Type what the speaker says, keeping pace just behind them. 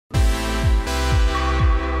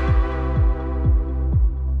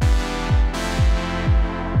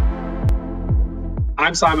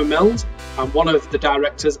I'm Simon Milnes. I'm one of the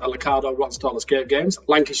directors at Luccardo Rotten Escape Games,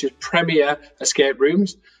 Lancashire's premier escape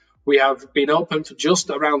rooms. We have been open for just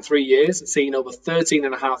around 3 years, seeing over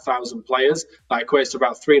 13,500 players. That equates to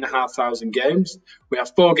about 3,500 games. We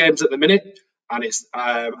have 4 games at the minute, and it's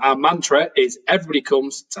our mantra is everybody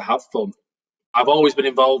comes to have fun. I've always been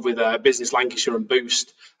involved with Business Lancashire and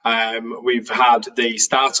Boost. We've had the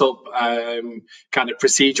startup kind of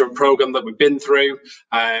procedure and program that we've been through,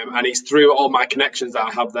 and it's through all my connections that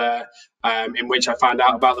I have there in which I find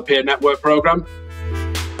out about the peer network program.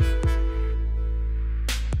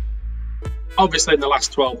 Obviously, in the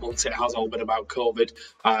last 12 months, it has all been about COVID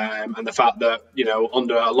and the fact that, you know,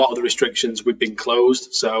 under a lot of the restrictions, we've been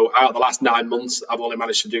closed. So out of the last 9 months, I've only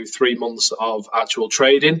managed to do 3 months of actual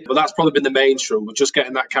trading. But that's probably been the main struggle, just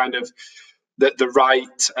getting that kind of the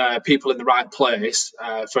right people in the right place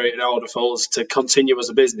in order for us to continue as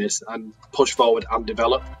a business and push forward and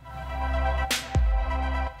develop.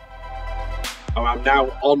 I'm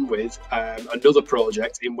now on with another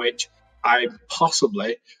project in which I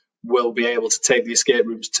possibly will be able to take the escape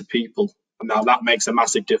rooms to people. And now that makes a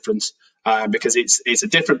massive difference because it's a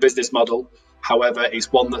different business model. However,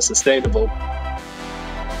 it's one that's sustainable.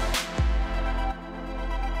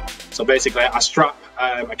 So basically, I strap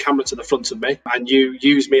a camera to the front of me and you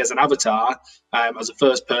use me as an avatar as a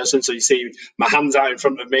first person. So you see my hands out in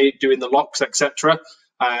front of me doing the locks, etc.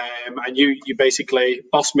 And you basically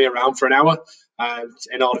boss me around for an hour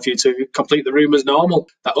in order for you to complete the room as normal.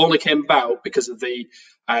 That only came about because of the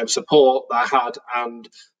support that I had and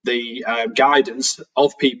the guidance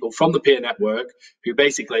of people from the peer network who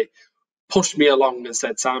basically pushed me along and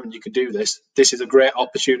said, Simon, you could do this. This is a great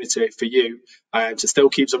opportunity for you to still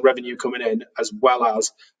keep some revenue coming in, as well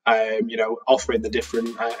as offering the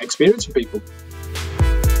different experience for people.